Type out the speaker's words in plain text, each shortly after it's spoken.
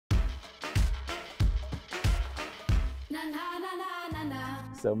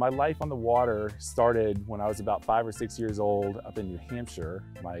So my life on the water started when I was about 5 or 6 years old up in New Hampshire.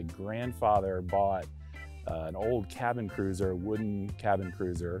 My grandfather bought an old cabin cruiser, wooden cabin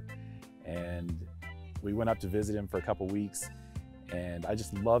cruiser, and we went up to visit him for a couple weeks, and I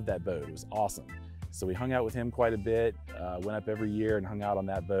just loved that boat. It was awesome. So we hung out with him quite a bit, went up every year and hung out on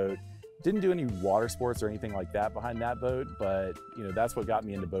that boat. Didn't do any water sports or anything like that behind that boat, but that's what got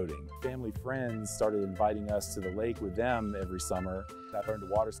me into boating. Family friends started inviting us to the lake with them every summer. I learned to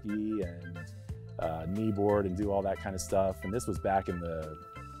water ski and kneeboard and do all that kind of stuff. And this was back in the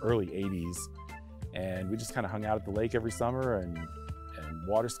early 80s. And we just kind of hung out at the lake every summer and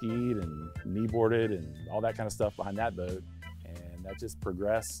water skied and kneeboarded and all that kind of stuff behind that boat. And that just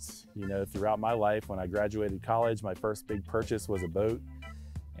progressed, throughout my life. When I graduated college, my first big purchase was a boat.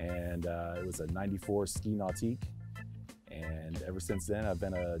 And it was a '94 ski Nautique, and ever since then I've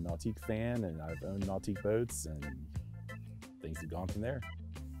been a Nautique fan, and I've owned Nautique boats, and things have gone from there.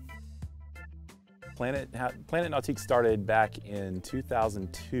 Planet Nautique started back in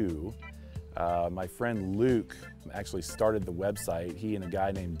 2002. My friend Luke actually started the website, he and a guy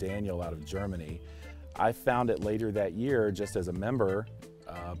named Daniel out of Germany. I found it later that year just as a member,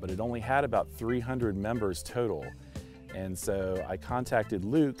 but it only had about 300 members total. And so I contacted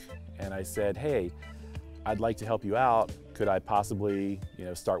Luke and I said, hey, I'd like to help you out. Could I possibly,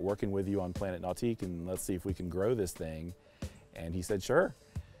 start working with you on Planet Nautique, and let's see if we can grow this thing? And he said, sure.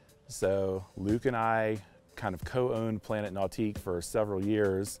 So Luke and I kind of co-owned Planet Nautique for several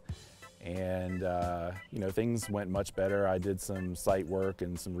years, and things went much better. I did some site work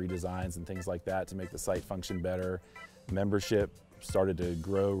and some redesigns and things like that to make the site function better. Membership started to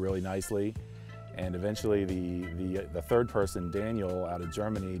grow really nicely. And eventually the third person, Daniel, out of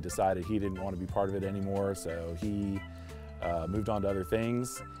Germany, decided he didn't want to be part of it anymore, so he moved on to other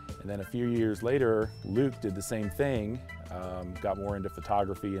things. And then a few years later, Luke did the same thing, got more into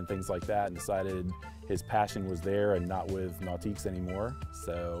photography and things like that, and decided his passion was there and not with Nautiques anymore.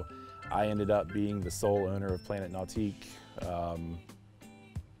 So I ended up being the sole owner of Planet Nautique, I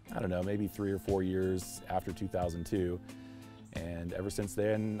don't know, maybe 3 or 4 years after 2002. And ever since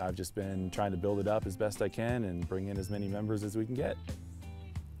then, I've just been trying to build it up as best I can and bring in as many members as we can get.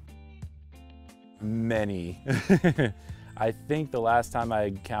 Many. I think the last time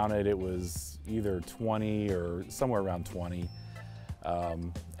I counted, it was either 20 or somewhere around 20.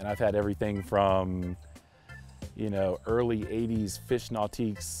 And I've had everything from, early 80s fish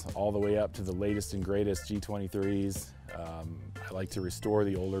Nautiques all the way up to the latest and greatest G23s. I like to restore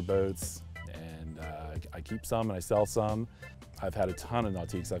the older boats, and I keep some and I sell some. I've had a ton of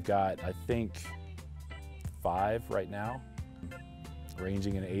Nautiques. I've got, I think, 5 right now,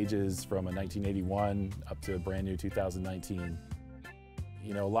 ranging in ages from a 1981 up to a brand new 2019.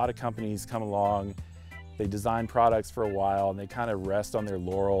 A lot of companies come along, they design products for a while, and they kind of rest on their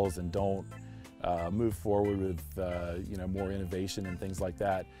laurels and don't move forward with more innovation and things like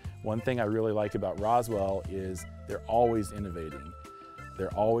that. One thing I really like about Roswell is they're always innovating.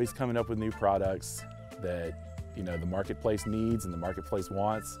 They're always coming up with new products that the marketplace needs and the marketplace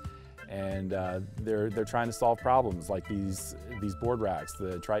wants, and they're trying to solve problems like these board racks,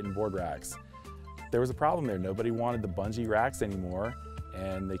 the Triton board racks. There was a problem there. Nobody wanted the bungee racks anymore,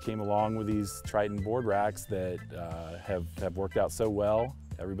 and they came along with these Triton board racks that have worked out so well.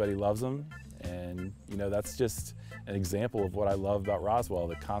 Everybody loves them, and that's just an example of what I love about Roswell,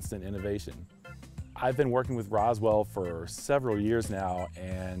 the constant innovation. I've been working with Roswell for several years now,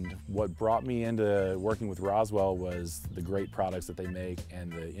 and what brought me into working with Roswell was the great products that they make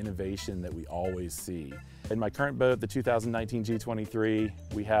and the innovation that we always see. In my current boat, the 2019 G23,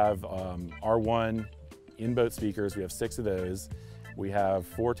 we have R1 in-boat speakers. We have 6 of those. We have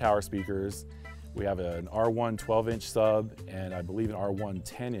 4 tower speakers. We have an R1 12-inch sub, and I believe an R1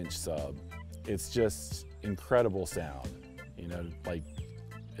 10-inch sub. It's just incredible sound,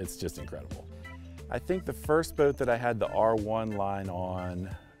 it's just incredible. I think the first boat that I had the R1 line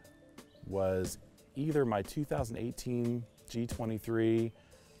on was either my 2018 G23,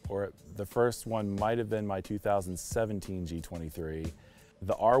 or the first one might have been my 2017 G23.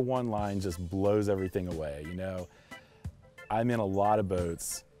 The R1 line just blows everything away. I'm in a lot of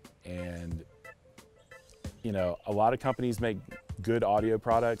boats, and a lot of companies make good audio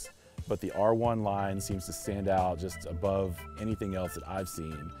products, but the R1 line seems to stand out just above anything else that I've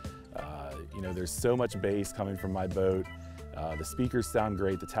seen. There's so much bass coming from my boat. The speakers sound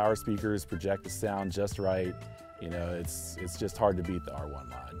great. The tower speakers project the sound just right. It's just hard to beat the R1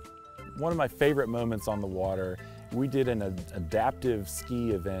 line. One of my favorite moments on the water, we did an adaptive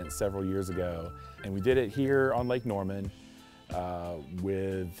ski event several years ago, and we did it here on Lake Norman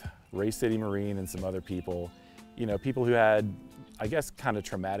with Ray City Marine and some other people. People who had I guess, kind of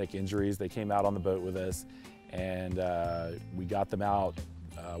traumatic injuries. They came out on the boat with us, and we got them out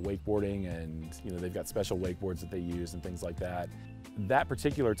wakeboarding, and they've got special wakeboards that they use and things like that. That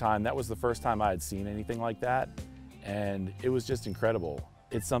particular time, that was the first time I had seen anything like that, and it was just incredible.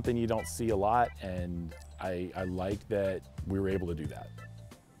 It's something you don't see a lot, and I like that we were able to do that.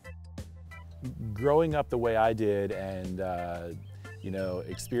 Growing up the way I did, and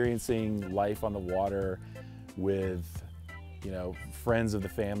experiencing life on the water with friends of the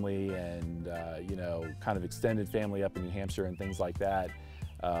family, and kind of extended family up in New Hampshire and things like that,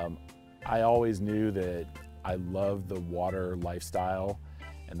 I always knew that I loved the water lifestyle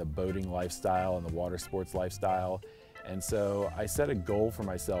and the boating lifestyle and the water sports lifestyle. And so I set a goal for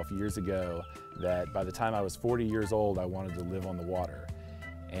myself years ago that by the time I was 40 years old, I wanted to live on the water.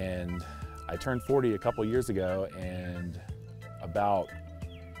 And I turned 40 a couple years ago, and about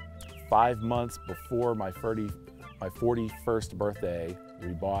 5 months before my 41st birthday,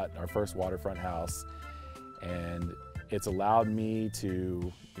 we bought our first waterfront house, and it's allowed me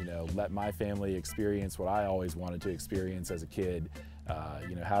to, let my family experience what I always wanted to experience as a kid.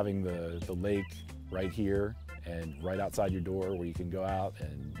 Having the lake right here and right outside your door, where you can go out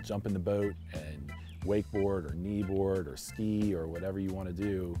and jump in the boat and wakeboard or kneeboard or ski or whatever you want to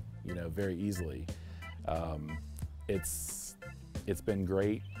do, very easily. It's been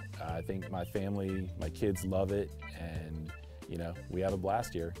great. I think my family, my kids love it, and we have a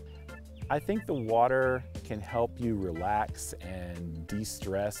blast here. I think the water can help you relax and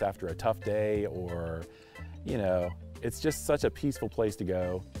de-stress after a tough day, or it's just such a peaceful place to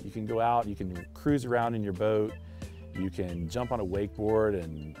go. You can go out, you can cruise around in your boat, you can jump on a wakeboard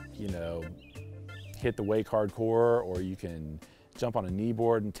and hit the wake hardcore, or you can jump on a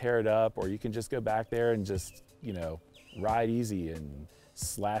kneeboard and tear it up, or you can just go back there and just ride easy and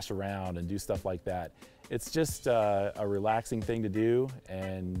slash around and do stuff like that. It's just a relaxing thing to do,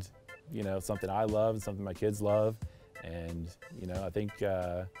 and something I love and something my kids love, and I think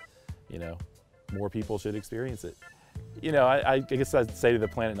more people should experience it. I guess I'd say to the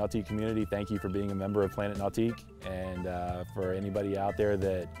Planet Nautique community, thank you for being a member of Planet Nautique, and for anybody out there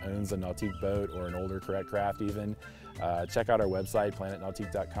that owns a Nautique boat or an older Correct craft even, check out our website,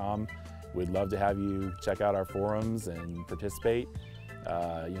 planetnautique.com. We'd love to have you check out our forums and participate.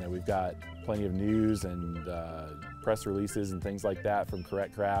 We've got plenty of news and press releases and things like that from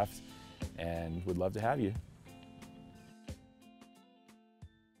Correct Craft, and would love to have you.